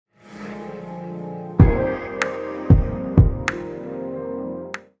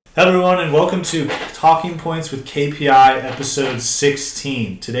Hello everyone and welcome to Talking Points with KPI episode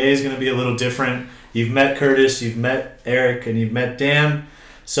 16. Today is going to be a little different. You've met Curtis, you've met Eric, and you've met Dan.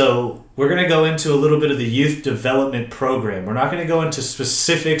 So we're going to go into a little bit of the youth development program. We're not going to go into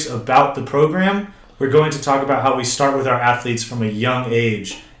specifics about the program. We're going to talk about how we start with our athletes from a young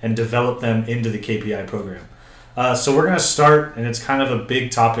age and develop them into the KPI program. So we're going to start, and it's kind of a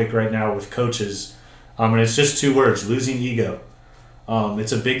big topic right now with coaches, and it's just two words, losing ego.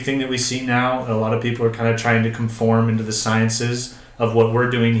 It's a big thing that we see now. A lot of people are kind of trying to conform into the sciences of what we're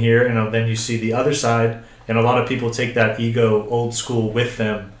doing here, and then you see the other side, and a lot of people take that ego old school with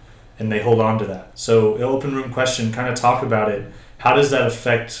them, and they hold on to that. So, an open room question, kind of talk about it. How does that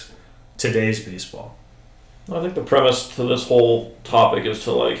affect today's baseball? I think the premise to this whole topic is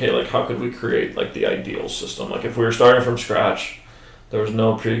to hey, how could we create the ideal system? If we were starting from scratch, there was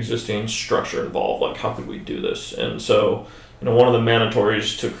no pre-existing structure involved. How could we do this? And so, one of the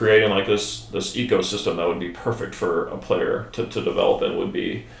mandatories to creating this ecosystem that would be perfect for a player to develop in would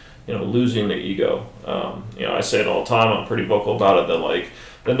be, losing the ego. I say it all the time. I'm pretty vocal about it that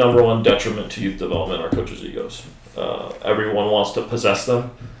the number one detriment to youth development are coaches' egos. Everyone wants to possess them,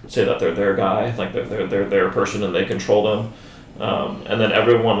 say that they're their guy, they're their person and they control them. And then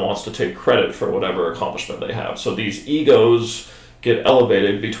everyone wants to take credit for whatever accomplishment they have. So these egos get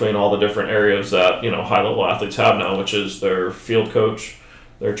elevated between all the different areas that high-level athletes have now, which is their field coach,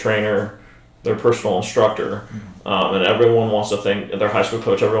 their trainer, their personal instructor, and everyone wants to think, their high school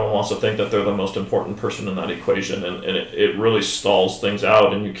coach, everyone wants to think that they're the most important person in that equation, and it really stalls things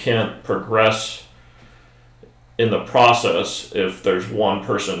out, and you can't progress in the process if there's one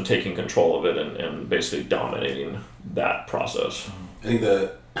person taking control of it and basically dominating that process. I think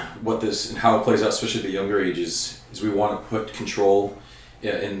how it plays out, especially at the younger ages, is we want to put control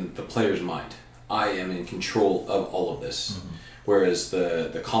in the player's mind. I am in control of all of this. Mm-hmm. Whereas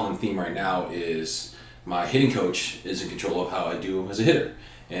the common theme right now is my hitting coach is in control of how I do as a hitter.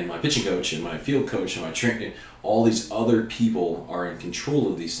 And my pitching coach and my field coach and my trainer, all these other people are in control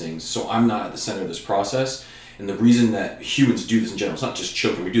of these things. So I'm not at the center of this process. And the reason that humans do this in general, it's not just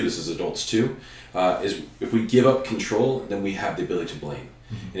children, we do this as adults too, is if we give up control, then we have the ability to blame.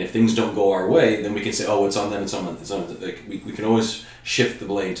 And if things don't go our way, then we can say, oh, it's on them, it's on them. We can always shift the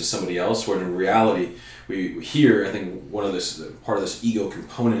blame to somebody else, where in reality, I think part of this ego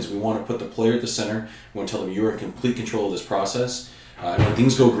component is we want to put the player at the center. We want to tell them you're in complete control of this process. And when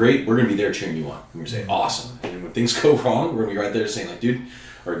things go great, we're going to be there cheering you on. And we're going to say, awesome. And when things go wrong, we're going to be right there saying, dude,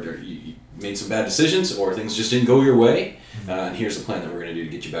 or you made some bad decisions, or things just didn't go your way, and here's the plan that we're going to do to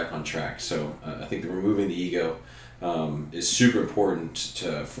get you back on track. So I think that removing the ego is super important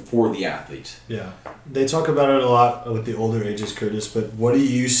for the athlete. Yeah, they talk about it a lot with the older ages, Curtis, but what do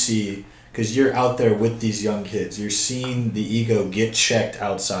you see, because you're out there with these young kids, you're seeing the ego get checked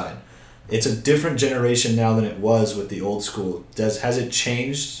outside. It's a different generation now than it was with the old school. Has it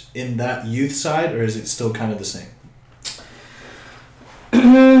changed in that youth side, or is it still kind of the same?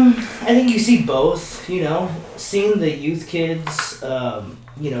 I think you see both, seeing the youth kids,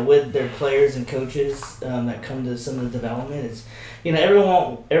 with their players and coaches that come to some of the development. It's,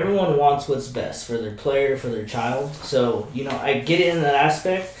 everyone wants what's best for their player, for their child. So, I get it in that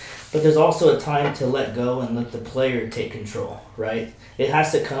aspect, but there's also a time to let go and let the player take control, right? It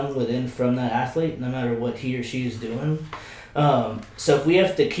has to come from that athlete, no matter what he or she is doing. So if we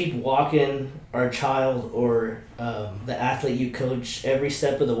have to keep walking our child or the athlete you coach every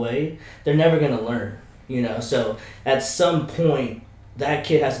step of the way, they're never going to learn, So at some point, that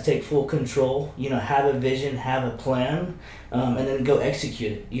kid has to take full control, have a vision, have a plan, and then go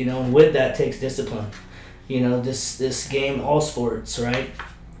execute it, and with that takes discipline. This game, all sports, right?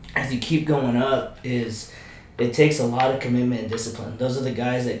 As you keep going up, it takes a lot of commitment and discipline. Those are the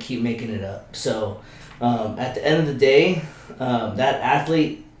guys that keep making it up. So at the end of the day, that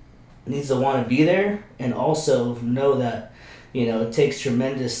athlete needs to want to be there and also know that, it takes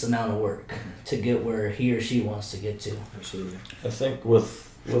tremendous amount of work to get where he or she wants to get to. Absolutely. I think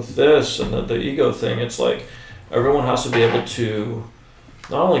with this and the ego thing, it's everyone has to be able to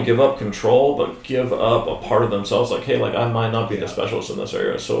not only give up control, but give up a part of themselves. Hey, I might not be the specialist in this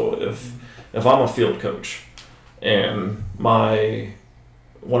area. So if I'm a field coach and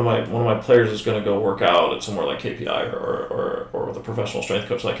one of my players is going to go work out at somewhere like KPI or with a professional strength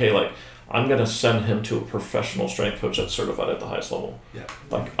coach, I'm going to send him to a professional strength coach that's certified at the highest level. Yeah.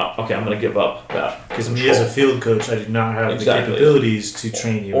 Okay, I'm going to give up that. Because me as a field coach, I do not have the capabilities to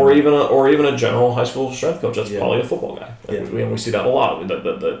train you. Or even a general high school strength coach that's probably a football guy. We see that a lot.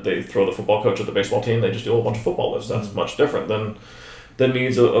 That they throw the football coach at the baseball team. They just do a bunch of football lifts. That's much different than the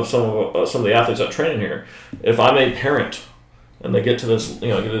needs of some of the athletes that train in here. If I'm a parent and they get to this,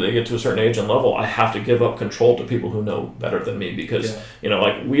 they get to a certain age and level, I have to give up control to people who know better than me because,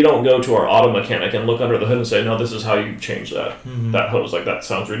 like we don't go to our auto mechanic and look under the hood and say, no, this is how you change that that hose. Like that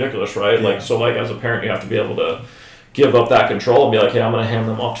sounds ridiculous, right? Yeah. Like, so like as a parent, you have to be able to give up that control and be like, hey, I'm going to hand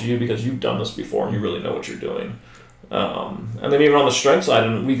them off to you because you've done this before and you really know what you're doing. And then even on the strength side,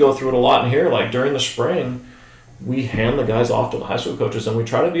 and we go through it a lot in here, like during the spring, we hand the guys off to the high school coaches and we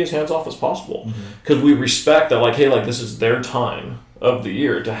try to be as hands-off as possible because we respect that, like, hey, like this is their time of the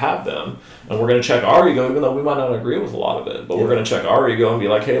year to have them, and we're going to check our ego even though we might not agree with a lot of it, but we're going to check our ego and be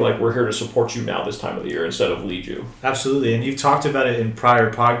like, hey, like we're here to support you now this time of the year instead of lead you. Absolutely. And you've talked about it in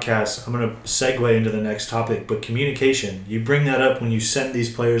prior podcasts. I'm going to segue into the next topic, but communication, you bring that up when you send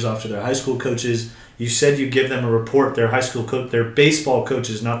these players off to their high school coaches. You said you give them a report, their high school coach, their baseball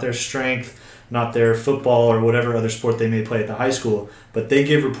coaches, not their strength, not their football or whatever other sport they may play at the high school, but they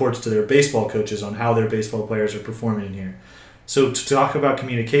give reports to their baseball coaches on how their baseball players are performing in here. So to talk about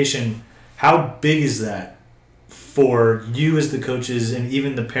communication, how big is that for you as the coaches and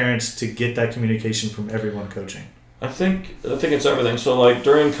even the parents to get that communication from everyone coaching? I think it's everything. So like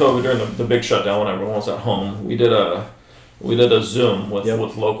during COVID, during the big shutdown when everyone was at home, we did a Zoom with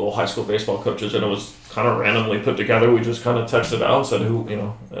local high school baseball coaches, and it was kind of randomly put together. We just kind of texted out and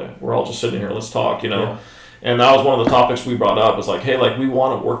said, we're all just sitting here, let's talk, Yeah. And that was one of the topics we brought up was like, hey, like we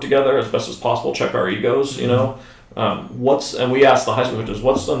want to work together as best as possible, check our egos, and we asked the high school coaches,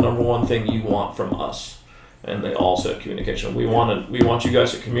 what's the number one thing you want from us? And they all said communication. We want you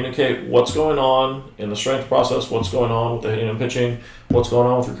guys to communicate what's going on in the strength process, what's going on with the hitting and pitching, what's going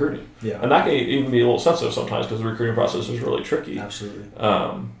on with recruiting. Yeah. And that can even be a little sensitive sometimes because the recruiting process is really tricky. Absolutely.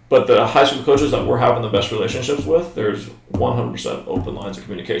 But the high school coaches that we're having the best relationships with, there's 100% open lines of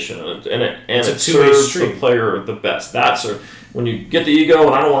communication, and it serves the player the best. When you get the ego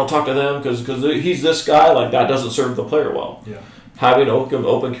and I don't want to talk to them because he's this guy, like that doesn't serve the player well. Yeah. Having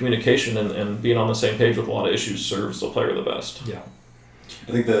open communication and being on the same page with a lot of issues serves the player the best. Yeah.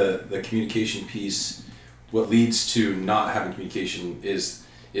 I think the communication piece, what leads to not having communication is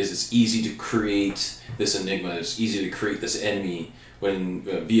it's easy to create this enigma. It's easy to create this enemy when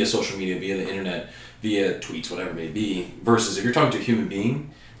via social media, via the internet, via tweets, whatever it may be. Versus if you're talking to a human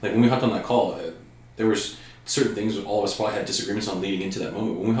being, like when we hopped on that call, there was certain things all of us probably had disagreements on leading into that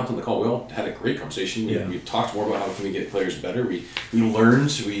moment. When we hopped on the call, we all had a great conversation. We talked more about how can we get players better. We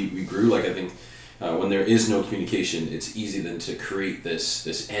learned, we grew. Like I think when there is no communication, it's easy then to create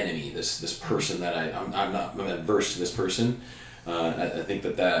this enemy, this person that I'm adverse to this person. I think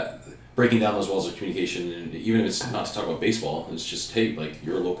that breaking down those walls of communication, and even if it's not to talk about baseball, it's just, hey, like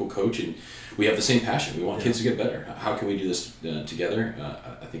you're a local coach and we have the same passion. We want kids to get better. How can we do this together?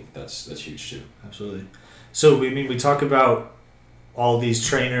 I think that's huge too. Absolutely. So we talk about all these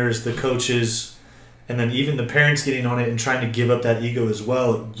trainers, the coaches, and then even the parents getting on it and trying to give up that ego as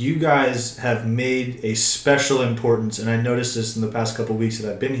well. You guys have made a special importance, and I noticed this in the past couple of weeks that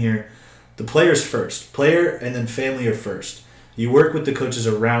I've been here. The players first. Player and then family are first. You work with the coaches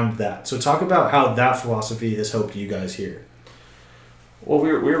around that. So talk about how that philosophy has helped you guys here. Well,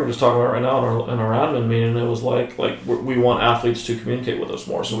 we were just talking about right now in our admin meeting. It was like we want athletes to communicate with us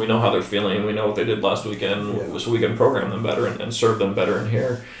more, so we know how they're feeling. We know what they did last weekend, so we can program them better and serve them better in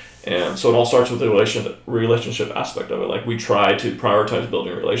here. And so it all starts with the relationship aspect of it. Like we try to prioritize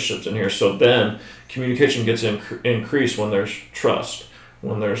building relationships in here, so then communication gets increased when there's trust,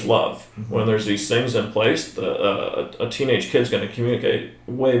 when there's love, when there's these things in place. A teenage kid's going to communicate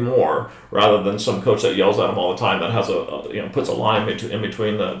way more rather than some coach that yells at them all the time that has puts a line in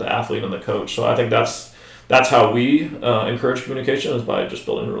between the athlete and the coach. So I think that's how we encourage communication, is by just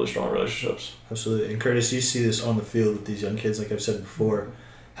building really strong relationships. Absolutely. And Curtis, you see this on the field with these young kids, like I've said before.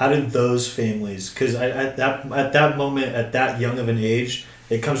 How did those families, because at that moment, at that young of an age,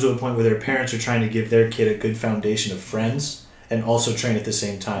 it comes to a point where their parents are trying to give their kid a good foundation of friends and also train at the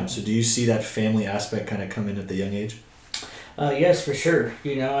same time. So do you see that family aspect kind of come in at the young age? Yes, for sure.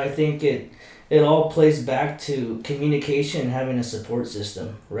 I think it all plays back to communication, having a support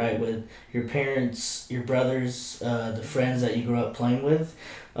system, right? With your parents, your brothers, the friends that you grew up playing with.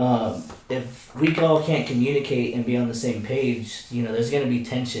 If we all can't communicate and be on the same page, there's going to be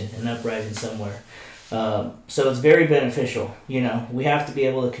tension and uprising somewhere. So it's very beneficial. We have to be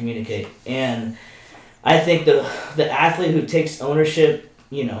able to communicate. And I think the athlete who takes ownership,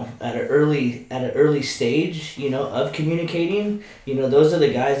 at an early stage, of communicating, those are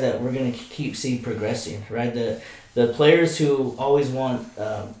the guys that we're gonna keep seeing progressing, right? The players who always want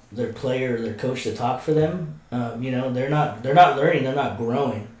their player or their coach to talk for them, they're not learning, they're not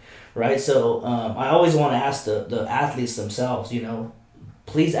growing, right? So I always want to ask the athletes themselves,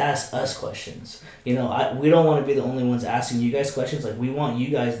 please ask us questions. We don't want to be the only ones asking you guys questions. Like, we want you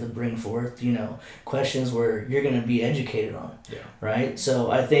guys to bring forth, questions where you're going to be educated on. Yeah. Right?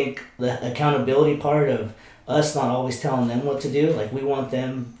 So I think the accountability part of us not always telling them what to do, like, we want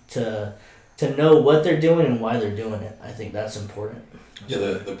them to know what they're doing and why they're doing it. I think that's important. Yeah,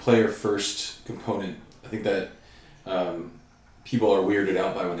 the player first component, I think that people are weirded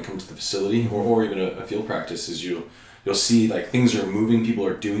out by when it comes to the facility or even a field practice is you'll see like things are moving, people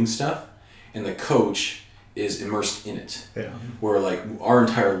are doing stuff, and the coach is immersed in it. Yeah. Where like our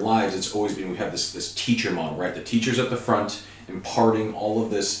entire lives, it's always been, we have this teacher model, right? The teacher's at the front imparting all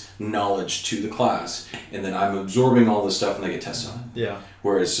of this knowledge to the class, and then I'm absorbing all this stuff and I get tested on it. Yeah.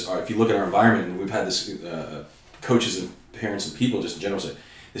 Whereas if you look at our environment, we've had this coaches and parents and people just in general say,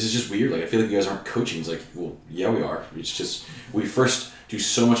 this is just weird. Like, I feel like you guys aren't coaching. It's like, well, yeah, we are. It's just, we first do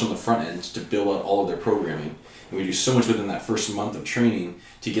so much on the front end to build out all of their programming. And we do so much within that first month of training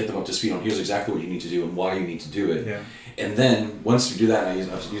to get them up to speed on here's exactly what you need to do and why you need to do it. Yeah. And then once we do that,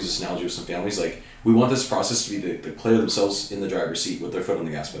 and I've used this analogy with some families, like, we want this process to be the player themselves in the driver's seat with their foot on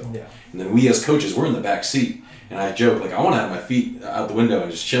the gas pedal. Yeah. And then we as coaches, we're in the back seat. And I joke, like, I want to have my feet out the window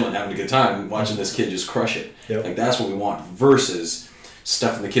and just chilling, having a good time, watching this kid just crush it. Yep. Like, that's what we want versus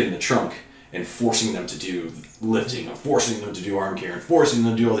stuffing the kid in the trunk and forcing them to do lifting and forcing them to do arm care and forcing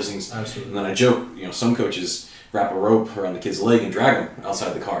them to do all these things. Absolutely. And then I joke, some coaches wrap a rope around the kid's leg and drag them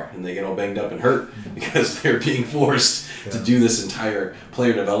outside the car, and they get all banged up and hurt because they're being forced to do this entire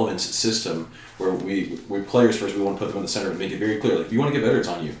player development system where we players first, we want to put them in the center to make it very clear, like, if you want to get better, it's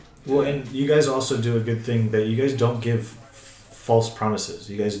on you. Well, and you guys also do a good thing that you guys don't give false promises.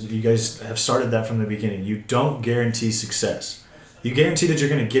 You guys have started that from the beginning. You don't guarantee success. You guarantee that you're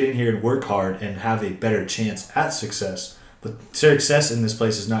going to get in here and work hard and have a better chance at success. But success in this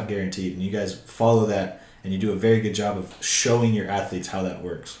place is not guaranteed, and you guys follow that, and you do a very good job of showing your athletes how that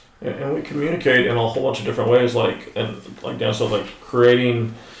works. And we communicate in a whole bunch of different ways, like Dan said, like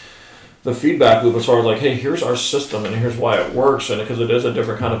creating the feedback loop as far as like, hey, here's our system and here's why it works, and because it is a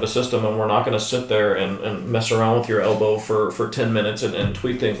different kind of a system, and we're not going to sit there and mess around with your elbow for 10 minutes and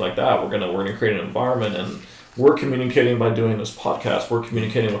tweak things like that. We're gonna create an environment, and we're communicating by doing this podcast. We're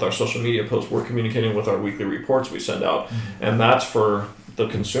communicating with our social media posts. We're communicating with our weekly reports we send out, and that's for the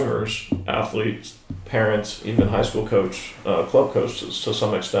consumers, athletes, parents, even high school coach, club coaches to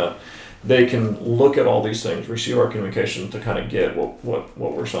some extent. They can look at all these things, receive our communication to kind of get what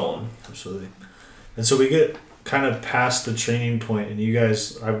we're selling. Absolutely. And so we get kind of past the training point, and you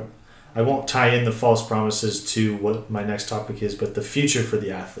guys, I won't tie in the false promises to what my next topic is, but the future for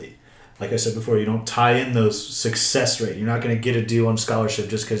the athlete. Like I said before, you don't tie in those success rate. You're not going to get a deal on scholarship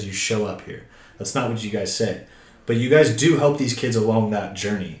just because you show up here. That's not what you guys say. But you guys do help these kids along that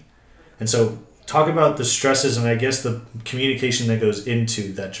journey. And so talk about the stresses and I guess the communication that goes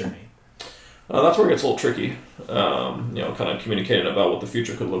into that journey. That's where it gets a little tricky, kind of communicating about what the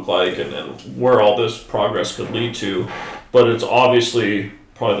future could look like and where all this progress could lead to. But it's obviously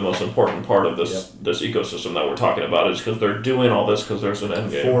probably the most important part of this ecosystem that we're talking about is because they're doing all this because there's an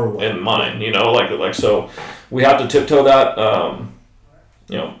end game in mind. So we have to tiptoe that,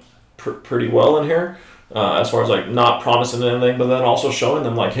 pretty well in here. As far as like not promising anything, but then also showing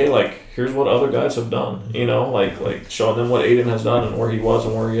them like, hey, like here's what other guys have done. Like showing them what Aiden has done and where he was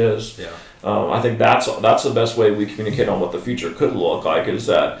and where he is. Yeah. I think that's the best way we communicate on what the future could look like is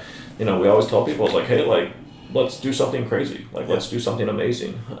that, we always tell people it's like, hey, like let's do something crazy, like let's do something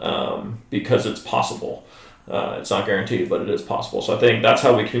amazing, because it's possible. It's not guaranteed, but it is possible. So I think that's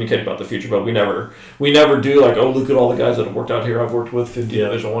how we communicate about the future. But we never do like, oh, look at all the guys that have worked out here. I've worked with 50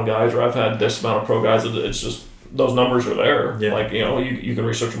 Division I guys, or I've had this amount of pro guys. It's just those numbers are there. Yeah. Like you can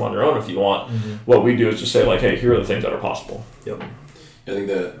research them on your own if you want. Mm-hmm. What we do is just say like, hey, here are the things that are possible. Yep. I think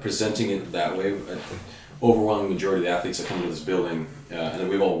that presenting it that way, overwhelming majority of the athletes that come to this building, and that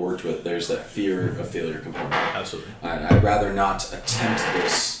we've all worked with, there's that fear of failure component. Absolutely. I'd rather not attempt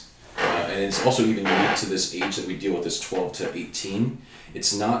this. And it's also even unique to this age that we deal with, this 12 to 18.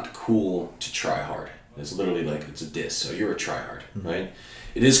 It's not cool to try hard. It's literally like, it's a diss, so you're a tryhard, right?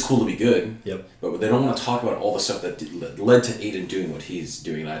 It is cool to be good, but they don't want to talk about all the stuff that led to Aiden doing what he's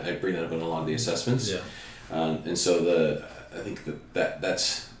doing. I bring that up in a lot of the assessments. Yeah. And so I think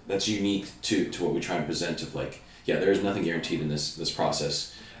that's unique to what we try and present of like, there is nothing guaranteed in this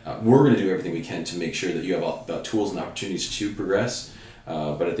process. We're going to do everything we can to make sure that you have about tools and opportunities to progress.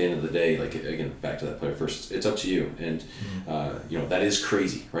 But at the end of the day, like again, back to that player first, it's up to you. And that is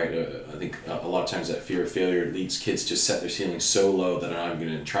crazy, right? I think a lot of times that fear of failure leads kids to set their ceiling so low that I'm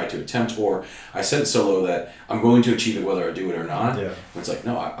going to try to attempt, or I set it so low that I'm going to achieve it whether I do it or not. Yeah. It's like,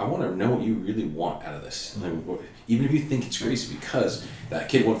 no, I want to know what you really want out of this. Like, even if you think it's crazy, because that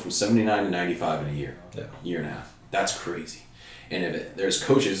kid went from 79 to 95 in a year, year and a half. That's crazy. And if there's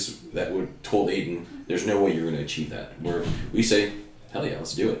coaches that would told Aiden, there's no way you're going to achieve that. Where we say, hell yeah,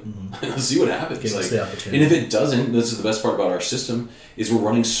 let's do it. Let's see what happens. And if it doesn't, this is the best part about our system, is we're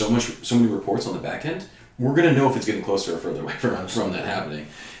running so many reports on the back end. We're going to know if it's getting closer or further away from that happening.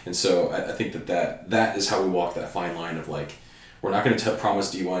 And so I think that is how we walk that fine line of like, we're not going to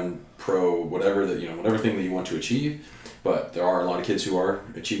promise D1 Pro whatever whatever thing that you want to achieve, but there are a lot of kids who are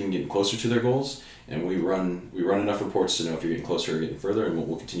achieving, getting closer to their goals. And we run enough reports to know if you're getting closer or getting further, and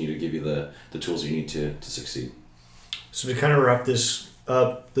we'll continue to give you the tools you need to succeed. So to kind of wrap this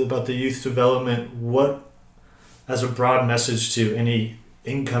up about the youth development, what, as a broad message to any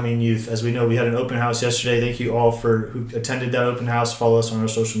incoming youth, as we know we had an open house yesterday. Thank you all who attended that open house. Follow us on our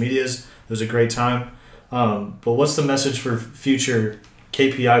social medias. It was a great time. But what's the message for future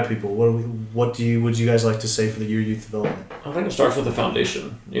KPI people? Would you guys like to say for your youth development? I think it starts with the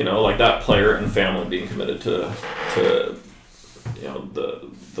foundation. Like that player and family being committed to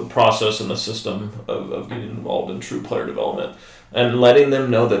the process and the system of getting involved in true player development, and letting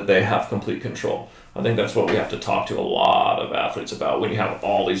them know that they have complete control. I think that's what we have to talk to a lot of athletes about when you have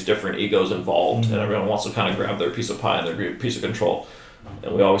all these different egos involved, and everyone wants to kind of grab their piece of pie and their piece of control.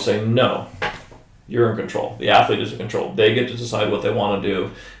 And we always say, no. You're in control. The athlete is in control. They get to decide what they want to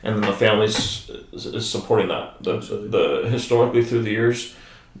do, and then the family is supporting that. The historically through the years,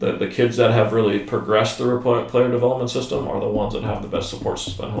 the kids that have really progressed through a player development system are the ones that have the best support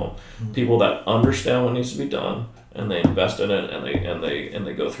system at home. People that understand what needs to be done, and they invest in it, and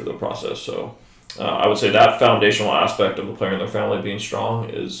they go through the process. So I would say that foundational aspect of the player and their family being strong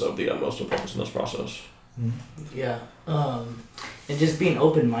is of the utmost importance in this process. Yeah, and just being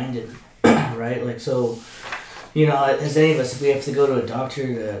open-minded. Right, like, so, as any of us, if we have to go to a doctor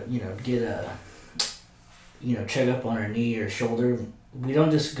to, get a, check up on our knee or shoulder, we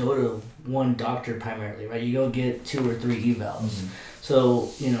don't just go to one doctor primarily, right? You go get 2 or 3 evals. So,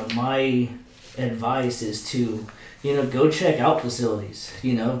 my advice is to, go check out facilities,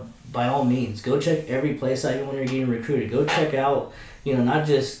 by all means. Go check every place out when you're getting recruited. Go check out, not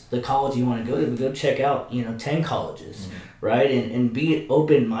just the college you want to go to, but go check out, 10 colleges, right? And be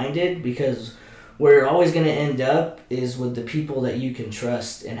open-minded, because where you're always going to end up is with the people that you can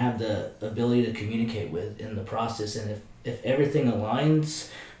trust and have the ability to communicate with in the process. And if everything aligns,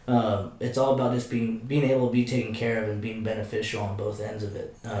 it's all about just being able to be taken care of and being beneficial on both ends of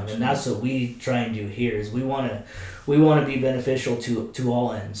it. And that's what we try and do here, is we want to be beneficial to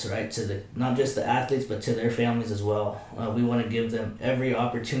all ends, right? To not just the athletes, but to their families as well. We want to give them every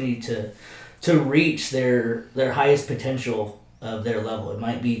opportunity to reach their highest potential of their level. It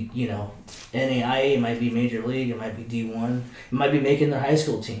might be, NAIA, it might be Major League, it might be D1, it might be making their high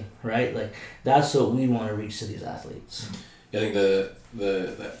school team, right? Like, that's what we want to reach to these athletes. I think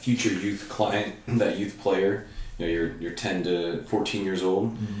that future youth client, that youth player, you're 10 to 14 years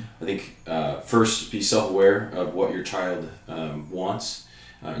old. I think first be self-aware of what your child wants.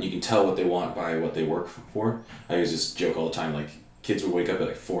 And you can tell what they want by what they work for. I use this joke all the time, like, kids would wake up at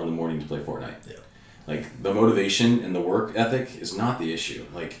like 4 a.m. to play Fortnite. Yeah. Like, the motivation and the work ethic is not the issue.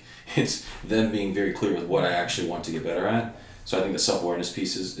 Like, it's them being very clear with what I actually want to get better at. So I think the self-awareness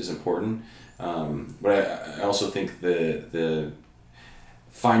piece is important. But I also think the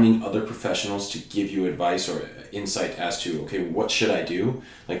finding other professionals to give you advice or insight as to, okay, what should I do?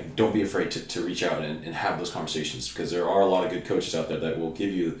 Like, don't be afraid to reach out and have those conversations, because there are a lot of good coaches out there that will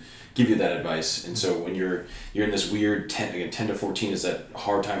give you that advice. And so when you're in this weird 10 to 14 is that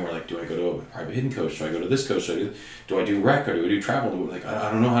hard time where, like, do I go to a private hidden coach? Do I go to this coach? Do I do rec, or do I do travel? Like,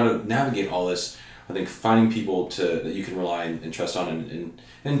 I don't know how to navigate all this. I think finding people that you can rely and trust on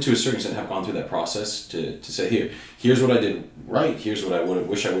and to a certain extent have gone through that process to say, here's what I did right, here's what I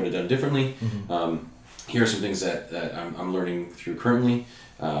wish I would have done differently. Here are some things that I'm learning through currently.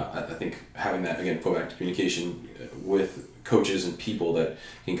 I think having that, again, go back to communication with coaches and people that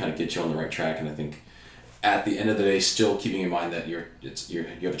can kind of get you on the right track. And I think at the end of the day, still keeping in mind that you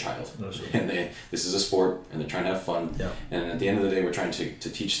have a child, and this is a sport, and they're trying to have fun. Yeah. And at the end of the day, we're trying to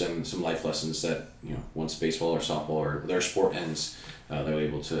teach them some life lessons that, once baseball or softball or their sport ends, they're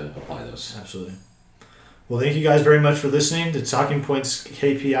able to apply those. Absolutely. Well, thank you guys very much for listening to Talking Points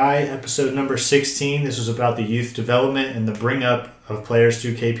KPI episode number 16. This was about the youth development and the bring up of players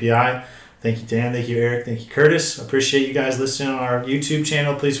through KPI. Thank you, Dan. Thank you, Eric. Thank you, Curtis. Appreciate you guys listening on our YouTube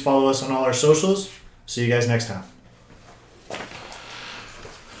channel. Please follow us on all our socials. See you guys next time.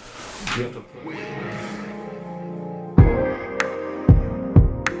 You have to